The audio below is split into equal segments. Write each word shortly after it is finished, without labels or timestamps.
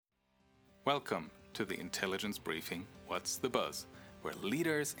Welcome to the Intelligence Briefing, What's the Buzz, where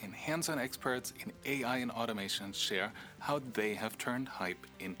leaders and hands-on experts in AI and automation share how they have turned hype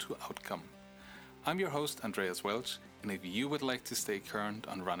into outcome. I'm your host, Andreas Welch, and if you would like to stay current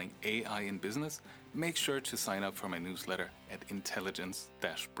on running AI in business, make sure to sign up for my newsletter at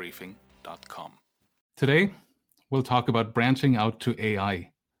intelligence-briefing.com. Today, we'll talk about branching out to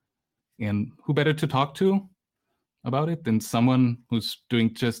AI. And who better to talk to about it than someone who's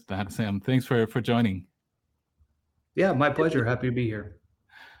doing just that? Sam, thanks for joining. Yeah, my pleasure. Happy to be here.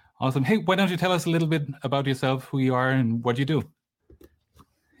 Awesome. Hey, why don't you tell us a little bit about yourself, who you are, and what you do?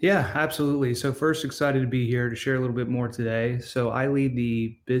 Yeah, absolutely. So first, excited to be here to share a little bit more today. So I lead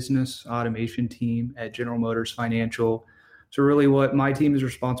the business automation team at General Motors Financial. So really what my team is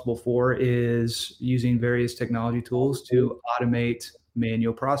responsible for is using various technology tools to automate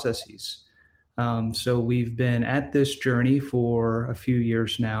manual processes. So we've been at this journey for a few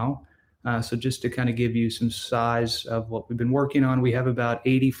years now. So just to kind of give you some size of what we've been working on, we have about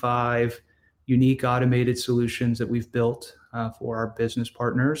 85 unique automated solutions that we've built for our business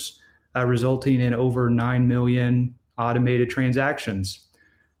partners, resulting in over 9 million automated transactions.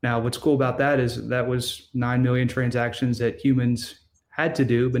 Now, what's cool about that is that was 9 million transactions that humans had to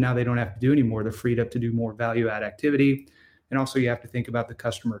do, but now they don't have to do anymore. They're freed up to do more value-add activity. And also you have to think about the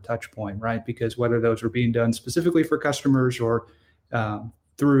customer touch point, right? Because whether those are being done specifically for customers or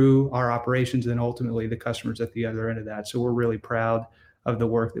through our operations and ultimately the customers at the other end of that. So we're really proud of the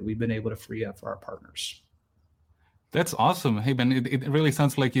work that we've been able to free up for our partners. That's awesome. Hey, Ben, it really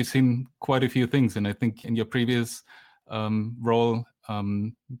sounds like you've seen quite a few things. And I think in your previous role,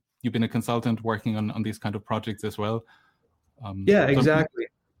 you've been a consultant working on these kind of projects as well. Yeah, exactly.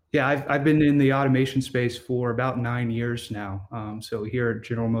 Yeah, I've been in the automation space for about 9 years now. So here at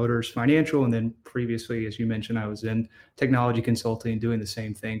General Motors Financial, and then previously, as you mentioned, I was in technology consulting, doing the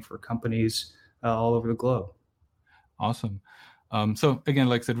same thing for companies all over the globe. Awesome. So again,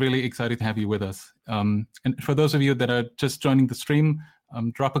 like I said, really excited to have you with us. And for those of you that are just joining the stream,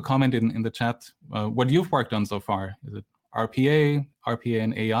 drop a comment in the chat what you've worked on so far. Is it RPA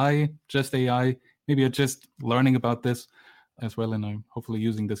and AI, just AI? Maybe you're just learning about this as well, and I'm hopefully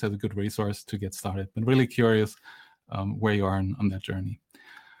using this as a good resource to get started. But really curious where you are on that journey.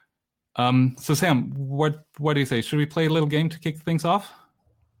 So Sam, what do you say? Should we play a little game to kick things off?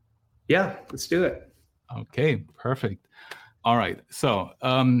 Yeah, let's do it. Okay, perfect. All right, so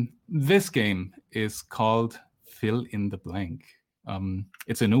this game is called Fill in the Blank.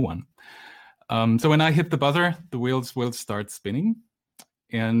 It's a new one. So when I hit the buzzer, the wheels will start spinning.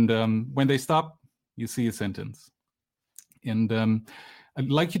 And when they stop, you see a sentence. And I'd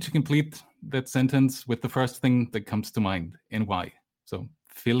like you to complete that sentence with the first thing that comes to mind and why. So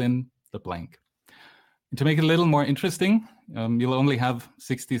fill in the blank. And to make it a little more interesting, you'll only have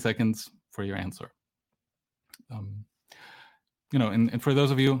 60 seconds for your answer. And for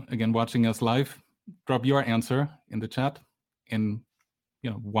those of you, again, watching us live, drop your answer in the chat and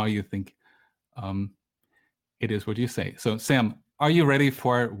why you think it is what you say. So Sam, are you ready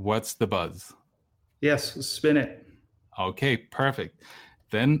for What's the Buzz? Yes, let's spin it. Okay, perfect.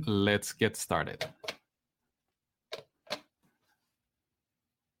 Then let's get started.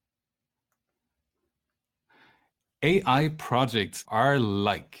 AI projects are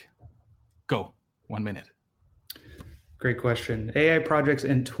like. Go, 1 minute. Great question. AI projects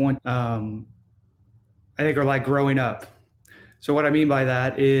in I think are like growing up. So what I mean by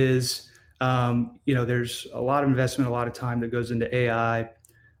that is, there's a lot of investment, a lot of time that goes into AI.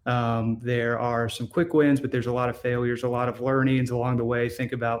 There are some quick wins, but there's a lot of failures, a lot of learnings along the way.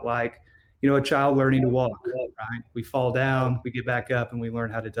 Think about a child learning to walk, right? We fall down, we get back up, and we learn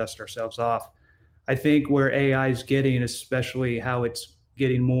how to dust ourselves off. I think where AI is getting, especially how it's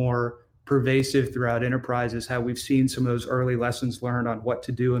getting more pervasive throughout enterprises, how we've seen some of those early lessons learned on what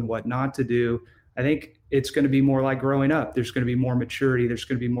to do and what not to do. I think it's going to be more like growing up. There's going to be more maturity. There's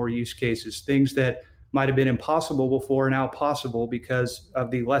going to be more use cases, things that might have been impossible before now possible because of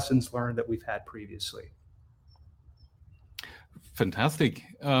the lessons learned that we've had previously. Fantastic.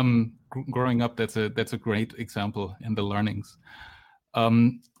 Growing up, that's a great example in the learnings.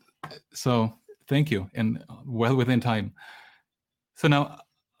 So thank you, and well within time. So now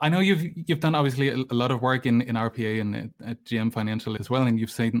I know you've done obviously a lot of work in RPA and at GM Financial as well, and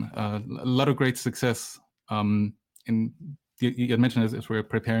you've seen a lot of great success. And you had mentioned as we're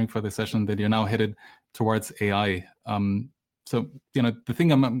preparing for the session that you're now headed towards AI. So the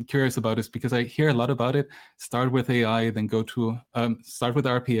thing I'm curious about is because I hear a lot about it. Start with AI, then start with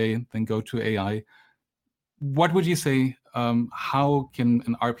RPA, then go to AI. What would you say? How can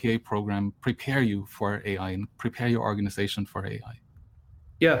an RPA program prepare you for AI and prepare your organization for AI?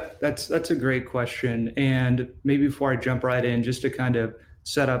 Yeah, that's a great question. And maybe before I jump right in, just to kind of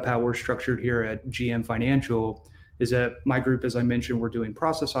set up how we're structured here at GM Financial, is that my group, as I mentioned, we're doing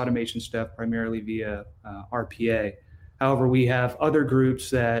process automation stuff primarily via RPA. However, we have other groups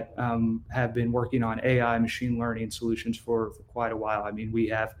that have been working on AI machine learning solutions for quite a while. I mean, we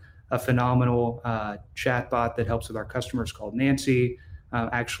have a phenomenal chatbot that helps with our customers called Nancy.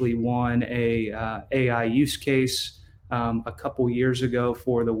 Actually won a AI use case a couple years ago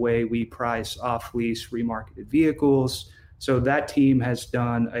for the way we price off-lease remarketed vehicles. So that team has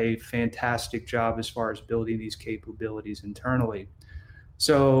done a fantastic job as far as building these capabilities internally.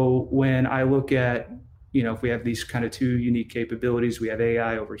 So when I look at, if we have these kind of two unique capabilities, we have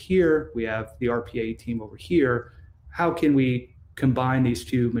AI over here, we have the RPA team over here, how can we combine these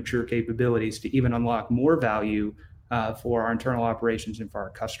two mature capabilities to even unlock more value for our internal operations and for our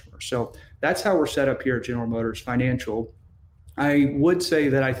customers? So that's how we're set up here at General Motors Financial. I would say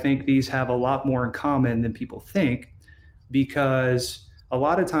that I think these have a lot more in common than people think, because a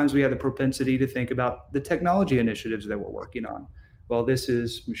lot of times we have the propensity to think about the technology initiatives that we're working on. Well, this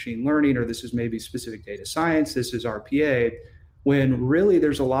is machine learning, or this is maybe specific data science, this is RPA, when really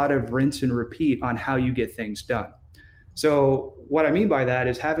there's a lot of rinse and repeat on how you get things done. So what I mean by that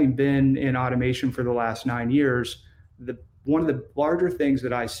is, having been in automation for the last 9 years, one of the larger things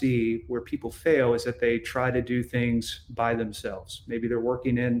that I see where people fail is that they try to do things by themselves. Maybe they're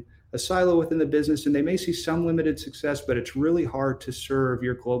working in a silo within the business and they may see some limited success, but it's really hard to serve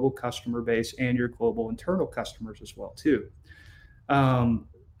your global customer base and your global internal customers as well too.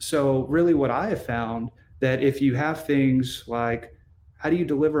 So really what I have found, that if you have things like, how do you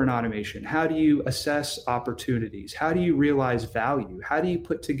deliver an automation? How do you assess opportunities? How do you realize value? How do you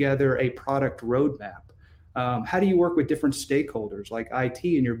put together a product roadmap? How do you work with different stakeholders like IT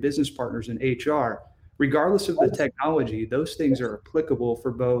and your business partners and HR? Regardless of the technology, those things are applicable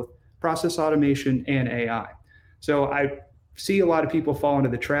for both process automation and AI. So I see a lot of people fall into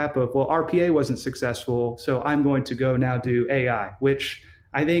the trap of, well, RPA wasn't successful, so I'm going to go now do AI, which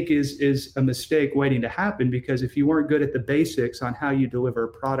I think is a mistake waiting to happen, because if you weren't good at the basics on how you deliver a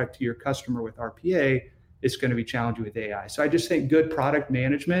product to your customer with RPA, it's going to be challenging with AI. So I just think good product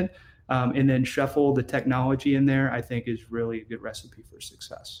management and then shuffle the technology in there, I think is really a good recipe for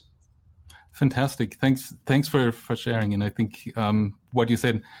success. Fantastic. Thanks for sharing. And I think what you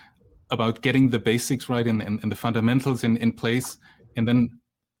said about getting the basics right and the fundamentals in place, and then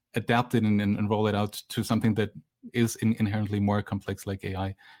adapt it and roll it out to something that is inherently more complex like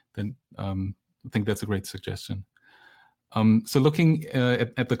AI, then I think that's a great suggestion. So looking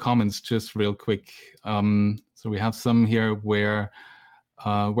at the comments just real quick. So we have some here where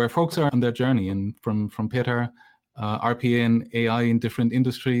folks are on their journey, and from Peter, RPA and AI in different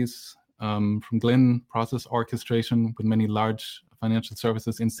industries. From Glenn, process orchestration with many large financial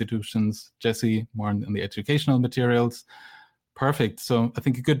services institutions. Jesse, more on the educational materials. Perfect. So I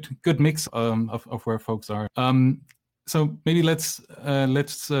think a good mix of where folks are. So maybe let's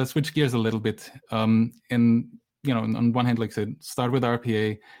switch gears a little bit. And on one hand, like I said, start with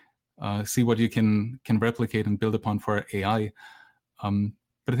RPA, see what you can replicate and build upon for AI.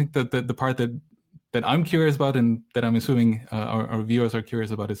 But I think that the part that I'm curious about, and that I'm assuming our viewers are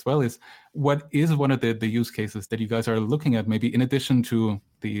curious about as well, is what is one of the use cases that you guys are looking at, maybe in addition to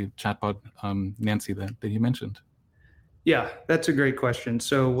the chatbot Nancy that you mentioned? Yeah, that's a great question.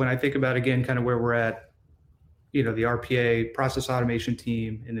 So when I think about, again, kind of where we're at, the RPA process automation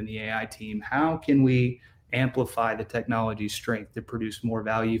team and then the AI team, how can we amplify the technology strength to produce more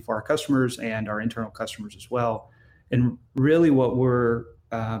value for our customers and our internal customers as well? And really what we're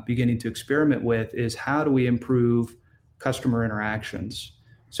beginning to experiment with is, how do we improve customer interactions?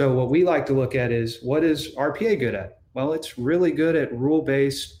 So what we like to look at is, what is RPA good at? Well, it's really good at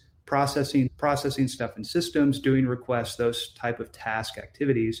rule-based processing stuff in systems, doing requests, those type of task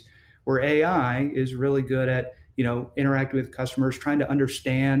activities, where AI is really good at, interacting with customers, trying to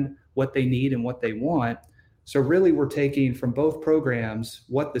understand what they need and what they want. So really we're taking from both programs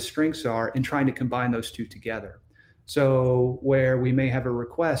what the strengths are and trying to combine those two together. So where we may have a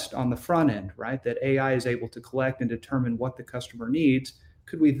request on the front end, right, that AI is able to collect and determine what the customer needs,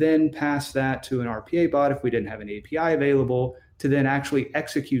 could we then pass that to an RPA bot if we didn't have an API available to then actually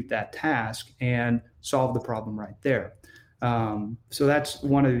execute that task and solve the problem right there? So that's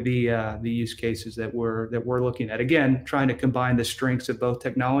one of the use cases that we're looking at. Again, trying to combine the strengths of both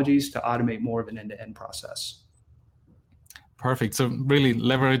technologies to automate more of an end-to-end process. Perfect. So really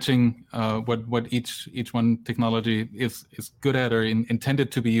leveraging what each one technology is good at or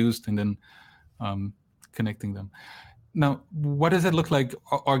intended to be used, and then connecting them. Now, what does it look like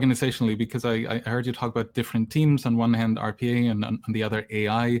organizationally? Because I heard you talk about different teams. On one hand, RPA, and on the other,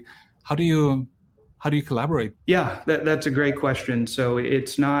 AI. How do you collaborate? Yeah, that's a great question. So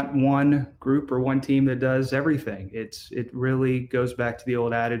it's not one group or one team that does everything. It really goes back to the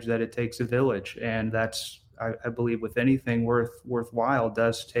old adage that it takes a village, and that's I believe with anything worthwhile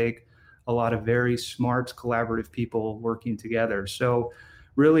does take a lot of very smart, collaborative people working together. So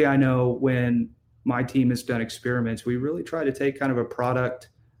really, I know when my team has done experiments, we really try to take kind of a product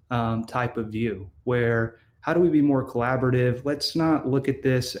type of view where how do we be more collaborative? Let's not look at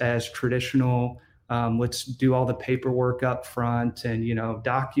this as traditional. Let's do all the paperwork up front and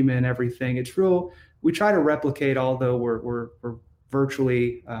document everything. It's real. We try to replicate, although we're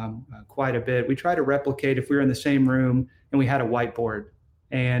virtually quite a bit. We try to replicate if we were in the same room and we had a whiteboard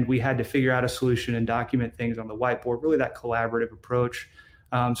and we had to figure out a solution and document things on the whiteboard. Really, that collaborative approach.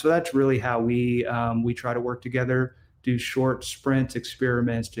 So that's really how we try to work together. Do short sprint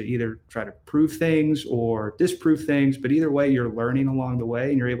experiments to either try to prove things or disprove things. But either way, you're learning along the way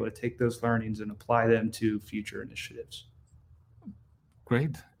and you're able to take those learnings and apply them to future initiatives.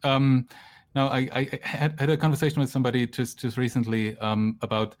 Great. Now, I had a conversation with somebody just recently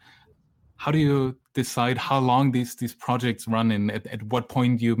about how do you decide how long these projects run and at what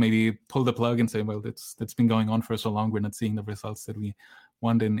point you maybe pull the plug and say, well, that's been going on for so long, we're not seeing the results that we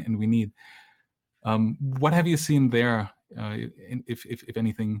want and we need. What have you seen there, if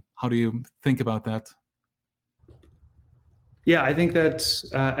anything? How do you think about that? Yeah, I think that's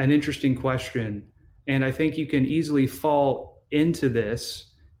an interesting question. And I think you can easily fall into this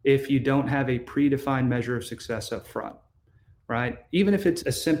if you don't have a predefined measure of success up front, right? Even if it's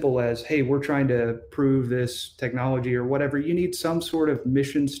as simple as, hey, we're trying to prove this technology or whatever, you need some sort of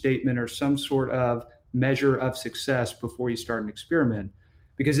mission statement or some sort of measure of success before you start an experiment.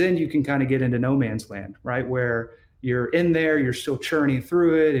 Because then you can kind of get into no man's land, right? Where you're in there, you're still churning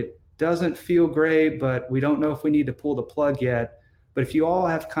through it. It doesn't feel great, but we don't know if we need to pull the plug yet. But if you all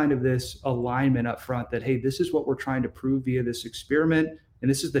have kind of this alignment up front that, hey, this is what we're trying to prove via this experiment, and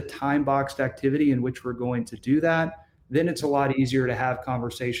this is the time-boxed activity in which we're going to do that, then it's a lot easier to have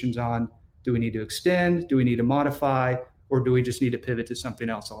conversations on, do we need to extend, do we need to modify, or do we just need to pivot to something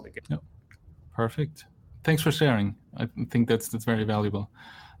else altogether? Yep. Perfect. Thanks for sharing. I think that's very valuable.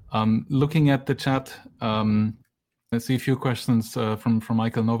 Looking at the chat, I see a few questions from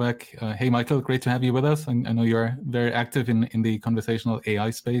Michael Novak. Hey, Michael, great to have you with us. I know you're very active in the conversational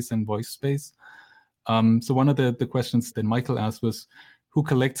AI space and voice space. So one of the questions that Michael asked was, who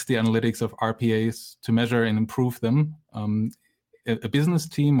collects the analytics of RPAs to measure and improve them? A business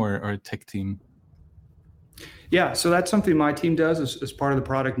team or a tech team? Yeah, so that's something my team does as part of the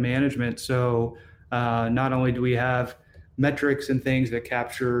product management. So not only do we have metrics and things that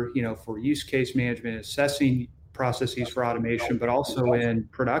capture, for use case management, assessing processes for automation, but also in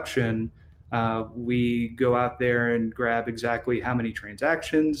production, we go out there and grab exactly how many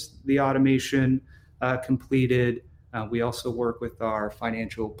transactions the automation completed. We also work with our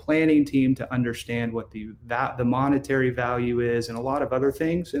financial planning team to understand what the monetary value is and a lot of other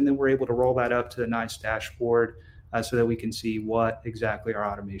things. And then we're able to roll that up to a nice dashboard so that we can see what exactly our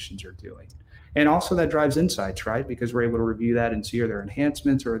automations are doing. And also that drives insights, right? Because we're able to review that and see are there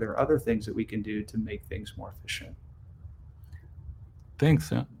enhancements or are there other things that we can do to make things more efficient.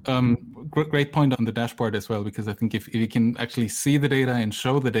 Thanks. Great point on the dashboard as well, because I think if you can actually see the data and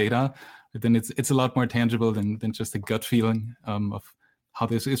show the data, then it's a lot more tangible than just a gut feeling of how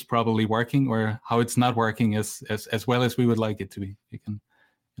this is probably working or how it's not working as well as we would like it to be. You can,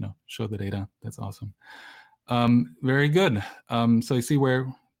 show the data. That's awesome. Very good. So I see we're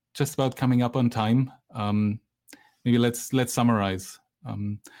just about coming up on time. Maybe let's summarize.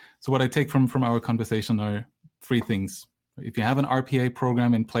 So what I take from our conversation are 3 things. If you have an RPA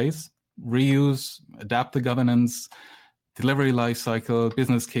program in place, reuse, adapt the governance, delivery lifecycle,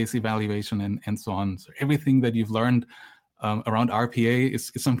 business case evaluation, and so on. So everything that you've learned around RPA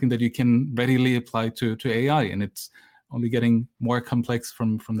is something that you can readily apply to AI, and it's only getting more complex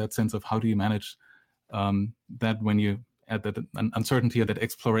from that sense of how do you manage that when you add that uncertainty or that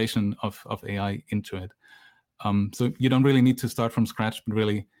exploration of AI into it. So you don't really need to start from scratch, but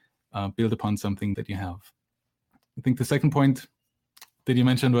really build upon something that you have. I think the second point that you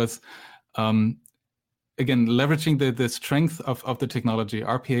mentioned was, again, leveraging the strength of the technology,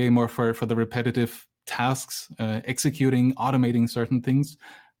 RPA more for the repetitive tasks, executing, automating certain things,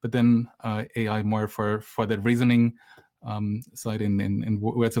 but then AI more for the reasoning side and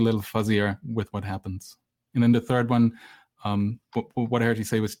where it's a little fuzzier with what happens. And then the third one, what I heard you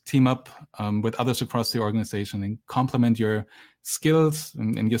say was team up with others across the organization and complement your skills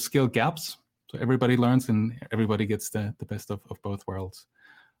and your skill gaps. So everybody learns and everybody gets the best of both worlds.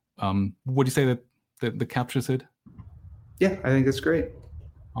 Would you say that captures it? Yeah, I think that's great.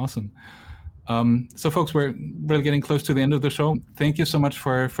 Awesome. So folks, we're really getting close to the end of the show. Thank you so much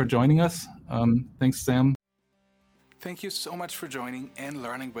for joining us. Thanks, Sam. Thank you so much for joining and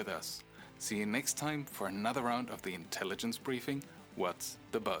learning with us. See you next time for another round of the Intelligence Briefing, What's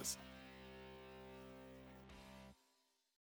the Buzz?